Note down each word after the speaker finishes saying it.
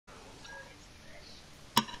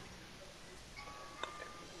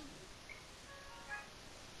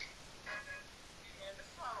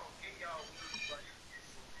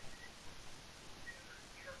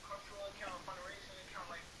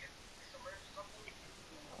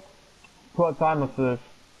What time of this?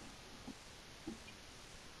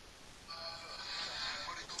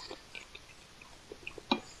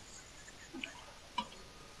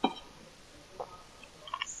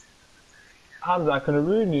 Hamza, I can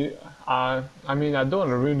ruin you. I mean, I don't want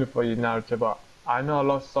to ruin it for you, Naruto, but I know a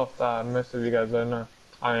lot of stuff that most of you guys don't know.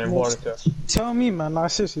 I mean, Boruto. Tell me, man. I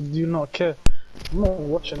seriously do not care. I'm not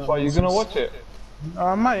watching it. But you're gonna watch it?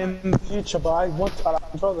 I might in the future, but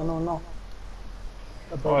I'd rather know now.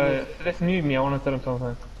 Let's mute me. I want to tell him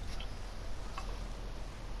something.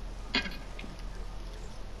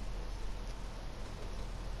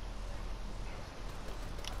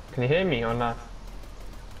 Can you hear me or not?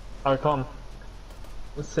 Oh, come.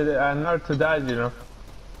 So Naruto died, you know.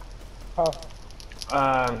 How?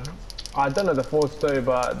 I don't know the full story,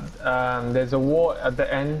 but there's a war at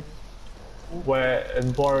the end where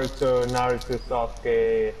Boruto, Naruto,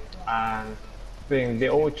 Sasuke, and they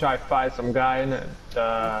all try to fight some guy in it,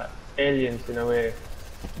 the aliens in a way.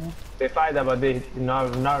 They fight that, but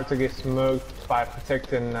Naruto gets smoked by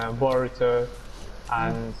protecting Boruto,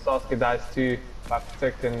 and Sasuke dies too by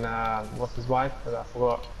protecting what's his wife? I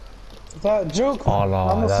forgot. That joke? Oh no,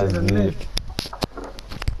 I'm not that's seeing the name. weak.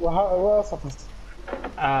 What else happened?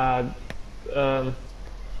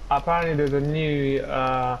 Apparently there's a new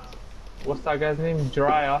what's that guy's name?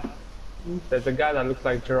 Jiraiya. There's a guy that looks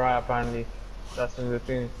like Jiraiya apparently. That's in the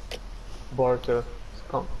thing. Boruto.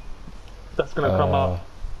 That's gonna come out.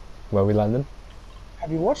 Where we landing?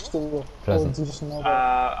 Have you watched it? Pleasant. Or do you just know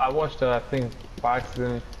about I watched I think by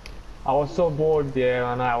accident. I was so bored,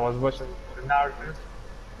 yeah, and I was watching Naruto.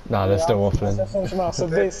 Nah, they're still waffling. So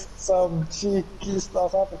this, some cheeky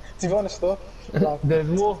stuff happened. To be honest though, like, There's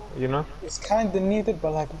more, you know. it's kind of needed,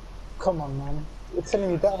 but like, come on, man. You're telling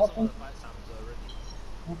me that happened?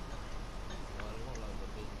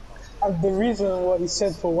 And the reason what he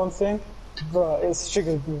said for one thing, bro, it's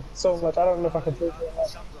triggered me so much. I don't know if I can take it.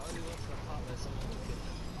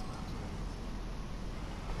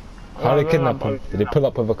 How did they kidnap him? Did they pull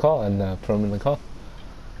up with a car and put him in the car?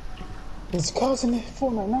 There's cars in the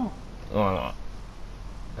Fortnite now. Oh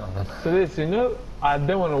no. So this, you know, I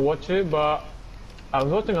didn't want to watch it, but I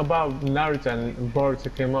was watching about Naruto and Boruto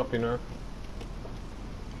came up, you know.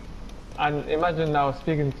 And imagine I was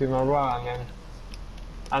speaking to my brother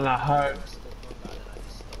and I heard.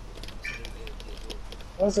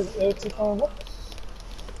 What's it?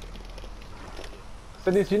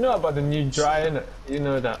 So this, you know about the new dry, innit? You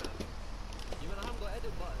know that.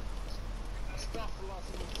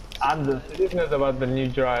 And this knows about the new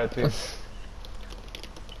dryer too.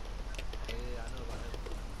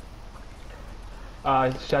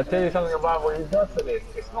 Should I tell you something about what he does to this?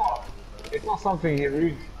 It's not something he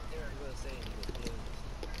reads.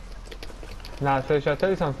 Nah, so should I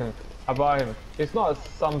tell you something about him? It's not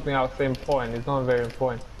something I would say important, it's not very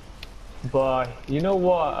important. But you know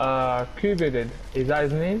what Kuba did? Is that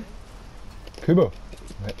his name? Kubo?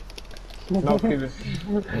 Not Cuban.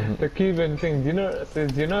 The Cuban thing. Do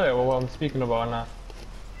you know what I'm speaking about now?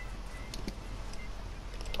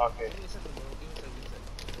 Okay.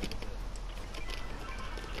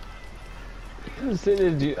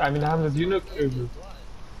 Hamza, do you know Cuban?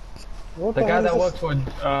 The guy that works for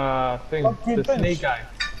the snake guy.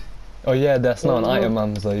 Oh yeah, that's not an item,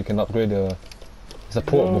 man. So you can upgrade a. It's a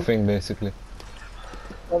portable thing, basically.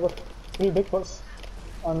 Three big bots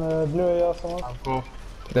and a blue AR someone. Cool.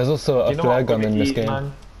 There's also a flare gun in this game.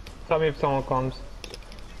 Man. Tell me if someone comes.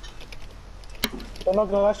 I'm not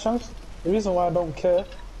gonna lie, Chunks. The reason why I don't care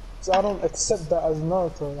is I don't accept that as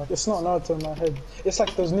Naruto. Like, it's not Naruto in my head. It's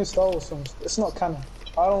like those new Star Wars songs. It's not canon.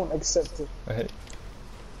 I don't accept it. Okay.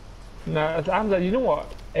 No, Hamza, you know what?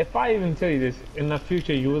 If I even tell you this, in the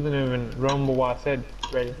future you wouldn't even remember what I said,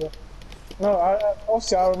 really. Yeah. No,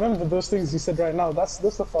 obviously I remember those things you said right now. That's the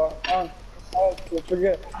part I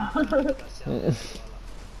forget.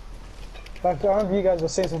 Like, I remember you guys were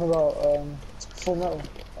saying something about Full Metal.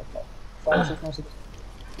 Like 5 or 6 months ago.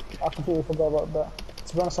 I completely forgot about that.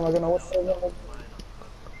 To be honest, am I gonna watch Full Metal?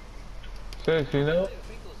 Seriously, you know?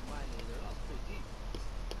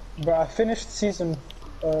 But I finished season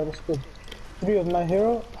 3 of My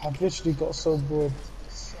Hero. I've literally got so bored.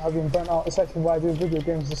 I've been burnt out. It's actually why I do video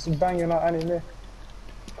games, just banging out anime.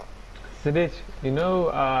 So this, you know,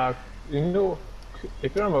 if you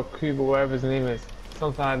remember Cuba, whatever his name is,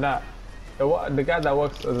 something like that. The guy that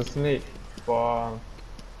works as a snake for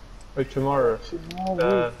tomorrow.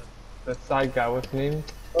 The side guy, what's his name?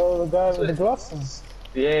 Oh, the guy with the glasses.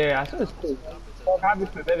 Yeah, I thought it's cool.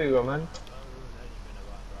 There you go, man.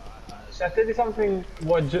 Should I tell you something?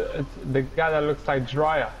 The guy that looks like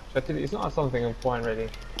Jiraiya. Should I tell you? It's not something important really,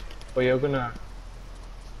 but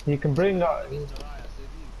you can bring up.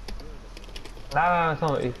 Nah, it's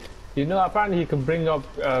not. You know, apparently he can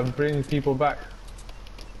bring people back.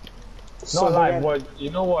 So Not like again, what,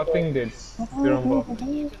 you know what thing did, if you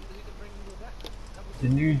remember? The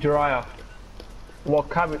new Jiraiya. What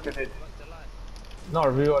Cavity did.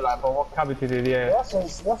 Not real life, but what Cavity did, yeah. that's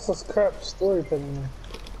just crap storytelling. Man.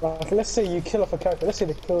 Like, let's say you kill off a character. Let's say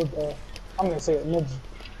they killed. I'm gonna say it, Midge.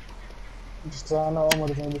 Just 'cause I know Omar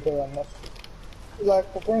doesn't really care that much.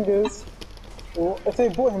 Like the thing is, well, if they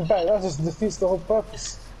brought him back, that just defeats the whole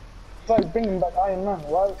purpose. It's like bringing back Iron Man.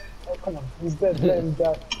 Why? Oh, come on, he's dead. Let him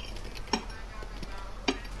die.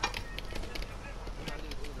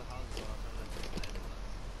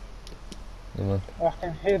 Yeah, man. I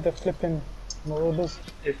can hear the flipping marauders.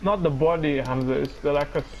 It's not the body, Hamza, it's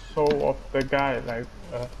like a soul of the guy. Like,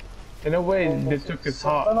 in a way, they took his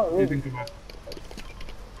heart. They're not You really. think about it.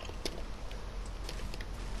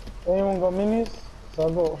 Anyone got minis?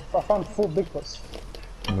 So I found 4 big pots.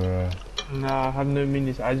 Bruh. Nah, I have no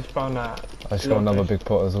minis. I just found that. I just got another big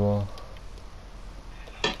pot as well.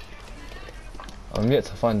 I'm yet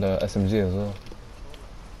to find the SMG as well.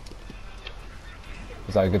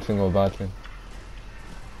 Is that a good thing or a bad thing?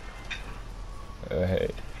 Hey.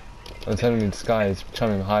 I'm telling you, this guy is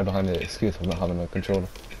trying to hide behind the excuse of not having a controller.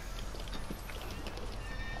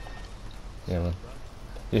 Yeah, man.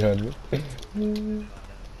 You heard me?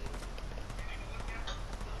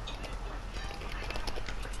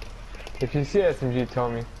 If you see SMG, tell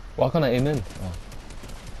me. Why can't I aim in? Oh.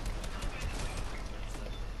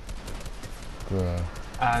 Bruh.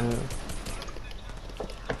 And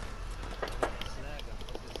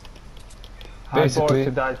Basically,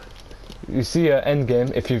 to die. you see an end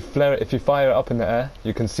game. If you fire it up in the air,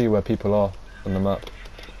 you can see where people are on the map.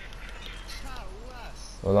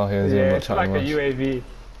 Well, out here is Yeah, much it's like a UAV.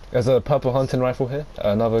 There's a purple hunting rifle here,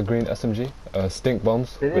 another green SMG, stink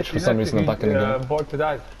bombs, which for some reason are back in the game. Bored to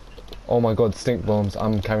die. Oh my god, stink bombs!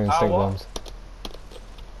 I'm carrying stink bombs.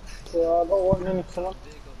 So I got 1 mini for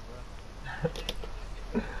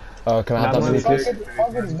them. Can I have that mini, please? How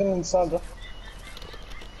good is Vinland Saga?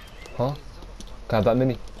 Huh? Can I have that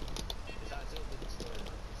mini?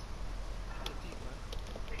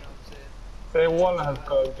 Say one has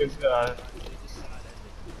got a good.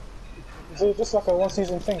 Is it just like a 1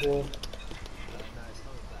 season thing or?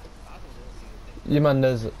 Yeah, man.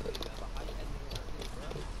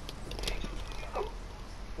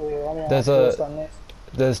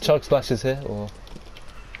 There's chug splashes here, or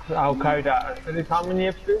I'll carry that. Is how many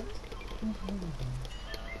episodes?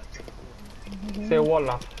 Say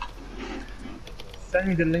Walla. Send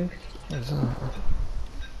me the link.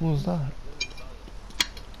 what was that?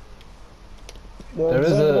 There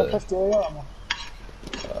is a.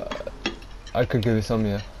 I could give you some,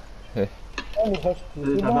 yeah. Hey. Only hefty.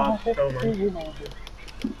 You know how hefty you know.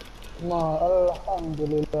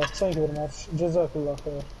 Alhamdulillah. Thank you very much. Jazakallah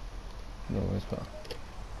khair. No worries, pal.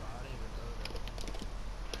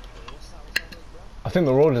 I think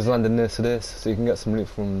the road is landing near to this, so you can get some loot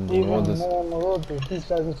from the marauders. More marauders. These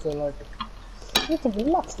guys need to like, need to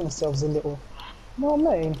relax themselves a little. You know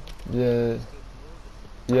what I mean? Yeah.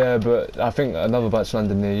 Yeah, but I think another batch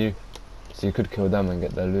landed near you, so you could kill them and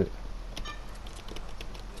get their loot.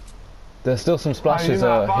 There's still some splashes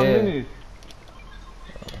here. Minutes.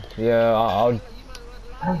 Yeah, I'll.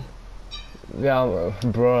 Yeah,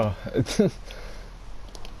 bro.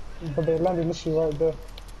 But they landed literally right there.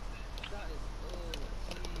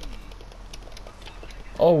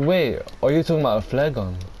 Oh wait, are you talking about a flare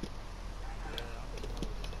gun?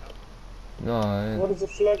 No. What does a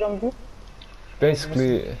flare gun do?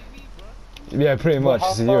 Basically, yeah, pretty much.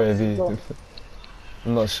 It's a UAV.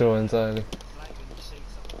 I'm not sure entirely.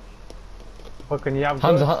 What can you have?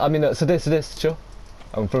 Hamza, I mean, so this, chill.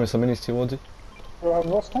 I'm throwing some minis towards you. You have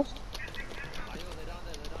lost us?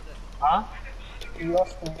 Huh? You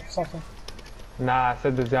lost something. Nah, I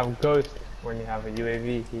said does it have ghost when you have a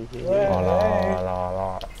UAV?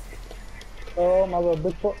 Oh, my god,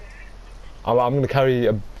 big pot. I'm gonna carry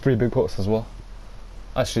 3 big pots as well.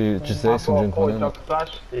 Actually, just this and drink one in.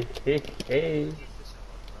 Hey.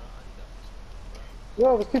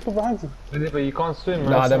 Yo, there's people behind you. But you can't swim,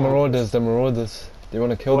 Nah, right? they're marauders, Do you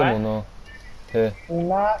wanna kill them or not? Here. Do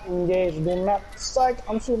not engage, do not strike.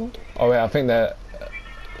 I'm shooting. Oh wait, I think they're...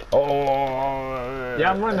 Oh!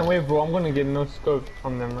 Yeah, I'm running away, bro. I'm gonna get no scope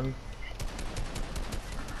from them, man.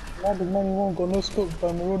 Now the man won't go no scope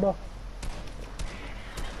by Marauder.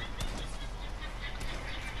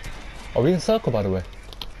 Are we in circle, by the way?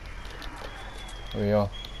 We are.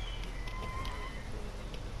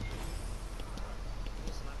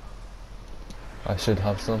 I should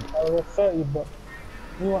have some. I was 30, but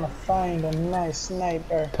You wanna find a nice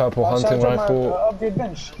sniper. Purple Shall I hunting drop my rifle. upgrade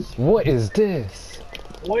bench? What is this?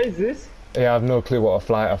 What is this? Yeah, I have no clue what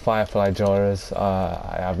a firefly jar is.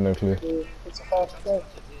 I have no clue. It's a fast play.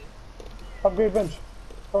 Upgrade bench.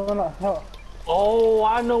 Oh no, no. Oh,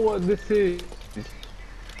 I know what this is.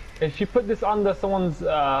 If you put this under someone's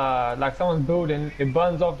like someone's building, it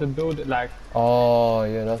burns off the build like. Oh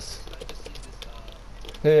yeah, that's.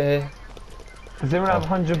 Hey. Does anyone have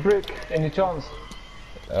 100 brick? Any chance?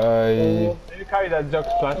 Uh, Let me carry that jug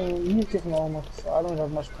splash. You give me almost. I don't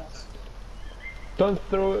have much chance. Don't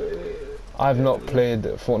throw. I've not played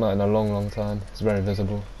Fortnite in a long time. It's very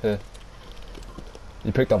visible. Here.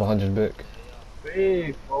 You picked up 100 brick.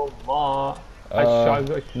 Hey, oh my.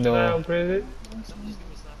 Should no. I upgrade it?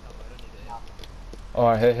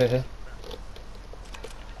 Alright, here.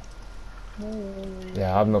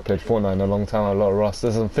 Yeah, I've not played Fortnite in a long time. A lot of rust.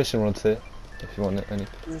 There's some fishing rods here. If you want any.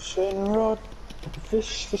 Fishing rod.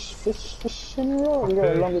 Fishing rod. We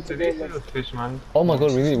got a longer to go. Fish, man. Oh my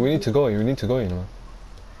god, we need to go. We need to go, you know.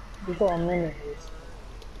 We got a minute.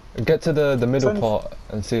 Get to the middle part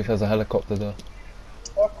and see if there's a helicopter there.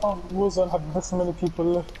 I can't Warzone have this many people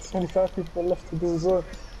left. 25 people left to do zone.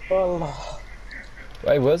 Allah.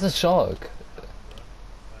 Wait, where's the shark?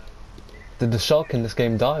 Did the shark in this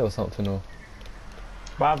game die or something? Or?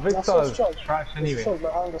 But Victor's trash anyway. There's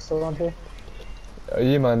behind us around here.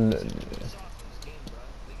 You man.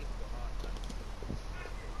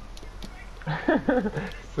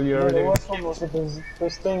 So you're Yeah, already. the worst one was with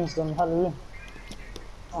those things on Halloween.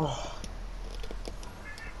 Oh.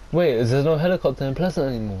 Wait, is there no helicopter in Pleasant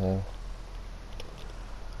anymore?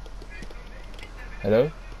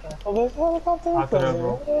 Hello? Oh, there's a helicopter in I don't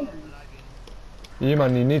know, Pleasant. You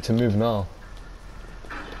man, you need to move now.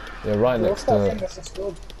 Yeah, right next to. That's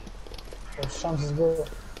good. Oh, Shams is good.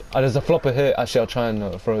 Ah, there's a flopper here. Actually, I'll try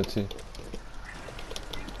and throw it to you.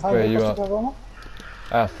 Where you at?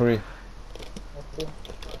 Ah, free. Okay.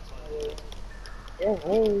 Oh,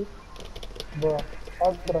 hey. Bro,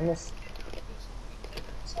 how did I miss?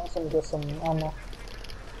 Sounds gonna get some ammo.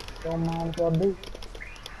 Don't mind what I do.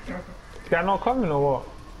 They're not coming or what?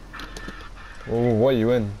 Oh, what are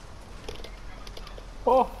you in?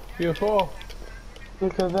 Oh, beautiful.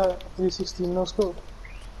 Look at that, 360 no scope.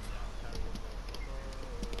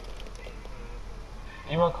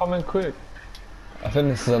 Anyone coming quick? I think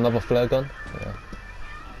this is another flare gun. Yeah.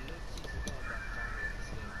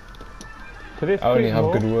 Today's I only quick, have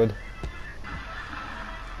bro. good wood.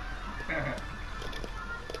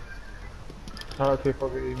 Okay,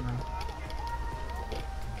 forget it, man.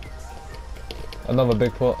 Another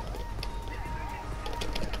big pot.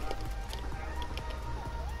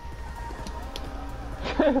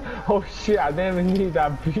 Oh shit, I didn't even need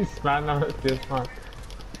that beast, man. I'm not this one.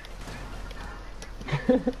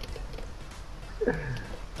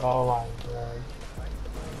 Oh my god.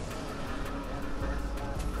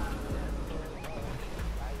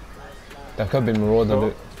 That could be Marauder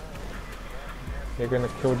loot. You're gonna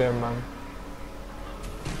kill them, man.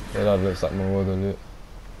 Yeah, that looks like Marauder loot.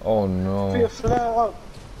 Oh no. Feel flare up.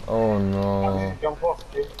 Oh no. Jump off,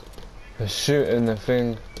 dude. They're shooting the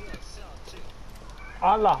thing.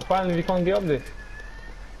 Allah, finally we can't get up this.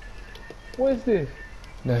 What is this?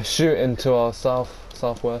 They're shooting to our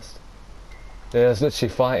southwest. Yeah, it's literally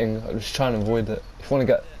fighting. I'm just trying to avoid it. If you want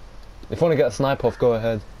to get a sniper off, go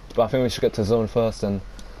ahead. But I think we should get to zone first and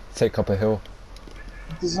take up a hill.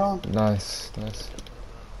 Zone. Nice.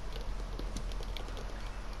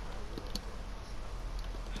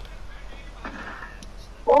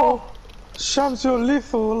 Oh! Shams, you're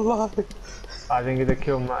lethal, wallahi. I didn't get the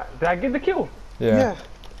kill, man. Did I get the kill? Yeah.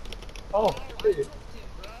 Oh, shit.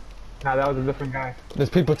 Nah, that was a different guy. There's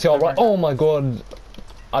people to our right. Oh my god.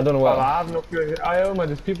 I don't know where. I have no clue. Oh man,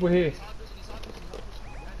 there's people here.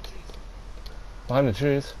 Behind the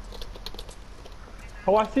trees.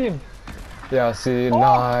 Oh, I see him. Yeah, I see.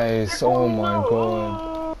 Nice. Oh my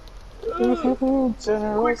god.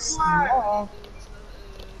 Generous.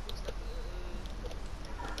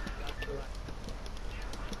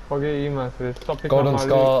 Forget you, man. So stop picking Golden up my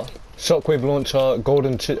Scar. loot. Shockwave launcher.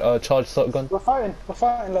 Golden charge shotgun. We're fighting,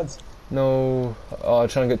 lads. No. Oh, I'm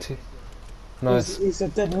trying to get to you. Nice. He's a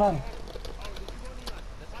dead man.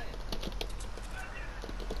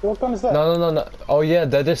 What gun is that? No. Oh yeah,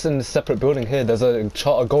 they're just in a separate building here. There's a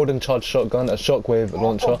golden charge shotgun, a shockwave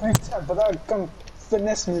launcher. But that gun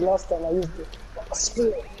finessed me last time I used it. I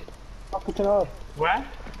split it. I picked it up. Where?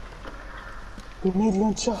 Grenade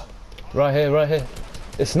launcher. Right here.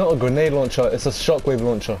 It's not a grenade launcher, it's a shockwave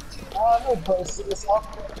launcher. Oh no, but it's up.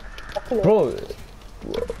 Bro,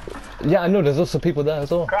 yeah, I know, there's also people there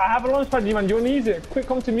as well. I have a launch pad, man. You want to use it? Quick,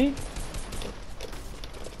 come to me.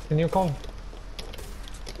 Can you come?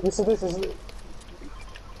 This is.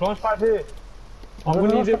 Launch pad here. I'm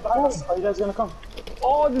gonna need it. Are you guys gonna come?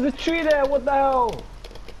 Oh, there's a tree there. What the hell?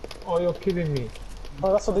 Oh, you're kidding me.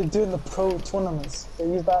 Oh, that's what they do in the pro tournaments. They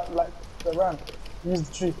use that like the ramp. Use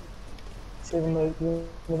the tree. Saving the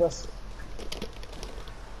best.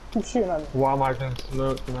 Keep shooting at me. Why am I getting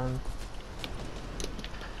smoked, man?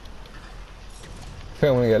 I think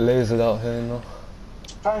I'm gonna get lasered out here, you know.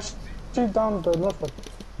 Try and shoot down the north one.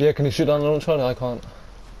 Yeah, can you shoot down the launch pad? I can't.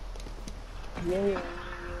 Yeah.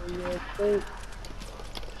 Okay.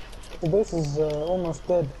 The base is almost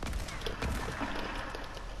dead.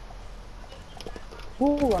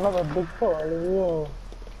 Ooh, another big pot. Yo.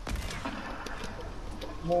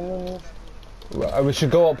 More minis. Right, we should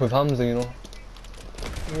go up with Hamza, you know.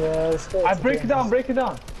 Yeah, it's dead. I break it down, break it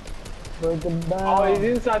down. Break it down. Oh, he's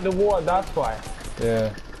inside the water, that's why.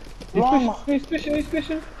 Yeah. Llama. He's fishing.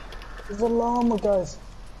 There's a llama, guys.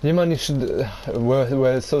 Yeah, man, you should.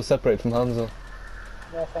 We're so separated from Hamza.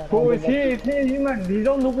 Yeah, fine. Bro, he's here, you man. He's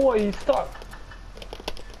on the water, he's stuck.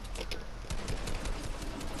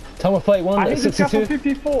 Tower fight 1 I at think he's got 62.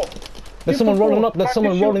 54. There's someone rolling up, there's Practice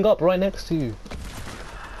someone shoot. rolling up right next to you.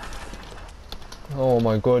 Oh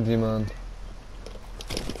my god, you man.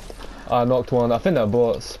 I knocked one. I think they're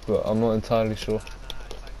bots, but I'm not entirely sure.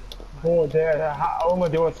 Bro,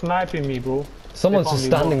 they were sniping me, bro. Someone's They just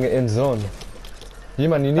found me, standing in zone. You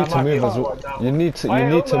man, you need That to might be move as Hamza, well. that You one. need to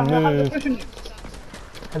Hamza move. pushing me.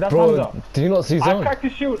 And that's Bro, Hamza. do you not see I zone?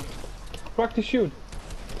 practice shoot. Practice shoot.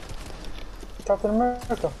 Captain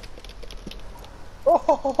America.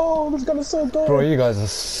 Oh, this gun is so good. Bro, you guys are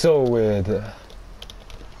so weird. I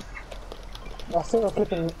threw a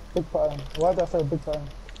flipping big pattern. Why did I throw a big pattern?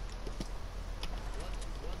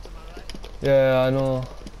 Yeah, I know.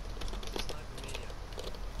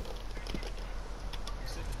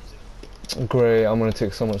 Great, I'm gonna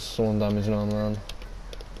take so much storm damage now, man.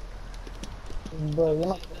 Bro, you're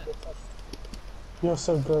not gonna get touched. You're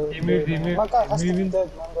so good. He moved, My guy has to be moving. dead,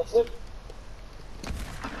 man. That's it.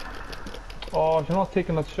 Oh, she's not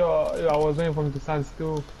taking a shot. I was waiting for him to stand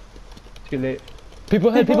still. Too late. People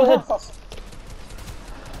ahead, people ahead!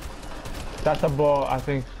 That's a ball, I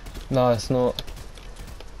think. Nah, it's not.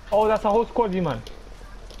 Oh, that's a whole squad, you man.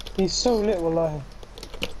 He's so lit, wallahi.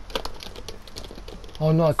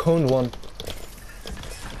 Oh no, I coned one.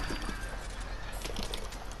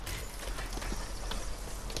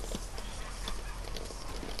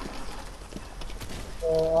 I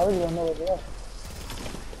really don't know what they are.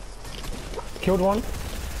 Killed one. I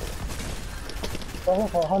think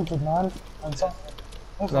for 100, man. And something.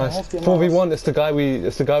 Nice. 4v1, it's the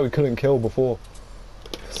guy we couldn't kill before.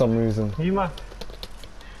 For some reason. You man.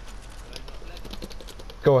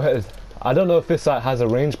 Go ahead. I don't know if this site has a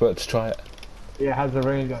range, but let's try it. Yeah, it has a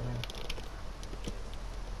range on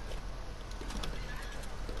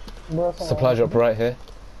him. Supply drop right here.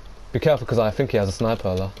 Be careful because I think he has a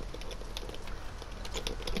sniper lah.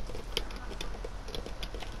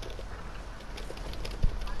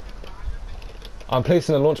 I'm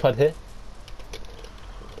placing a launch pad here.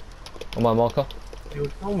 On my marker. He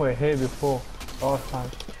was somewhere here before. Last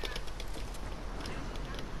time.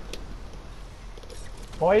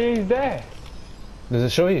 Oh yeah, he's there. Does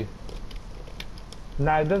it show you?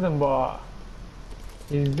 Nah, it doesn't, but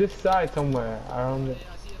he's this side somewhere. I don't know.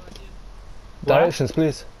 Directions,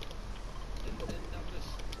 please.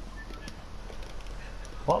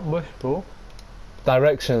 What bush, bro?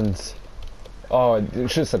 Directions. Oh, you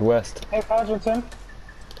should have said west. Hey, Paddington.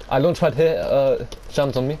 I launch pad here.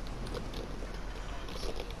 Shams on me.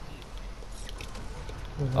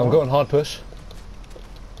 I'm going hard push.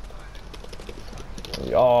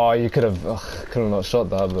 Oh, you could have not shot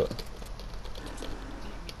that, but.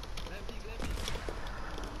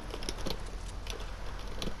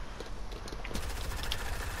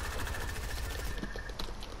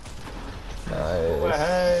 Nice.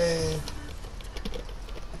 Hey.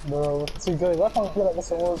 Bro, what's he good? Why can't we play like this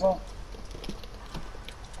in Warzone?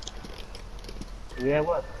 Yeah,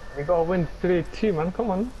 what? We gotta win 3-2, man. Come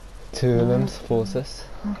on. 2 of them forces.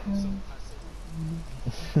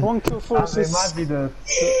 1 kill, 4 It assists. might be the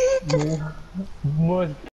most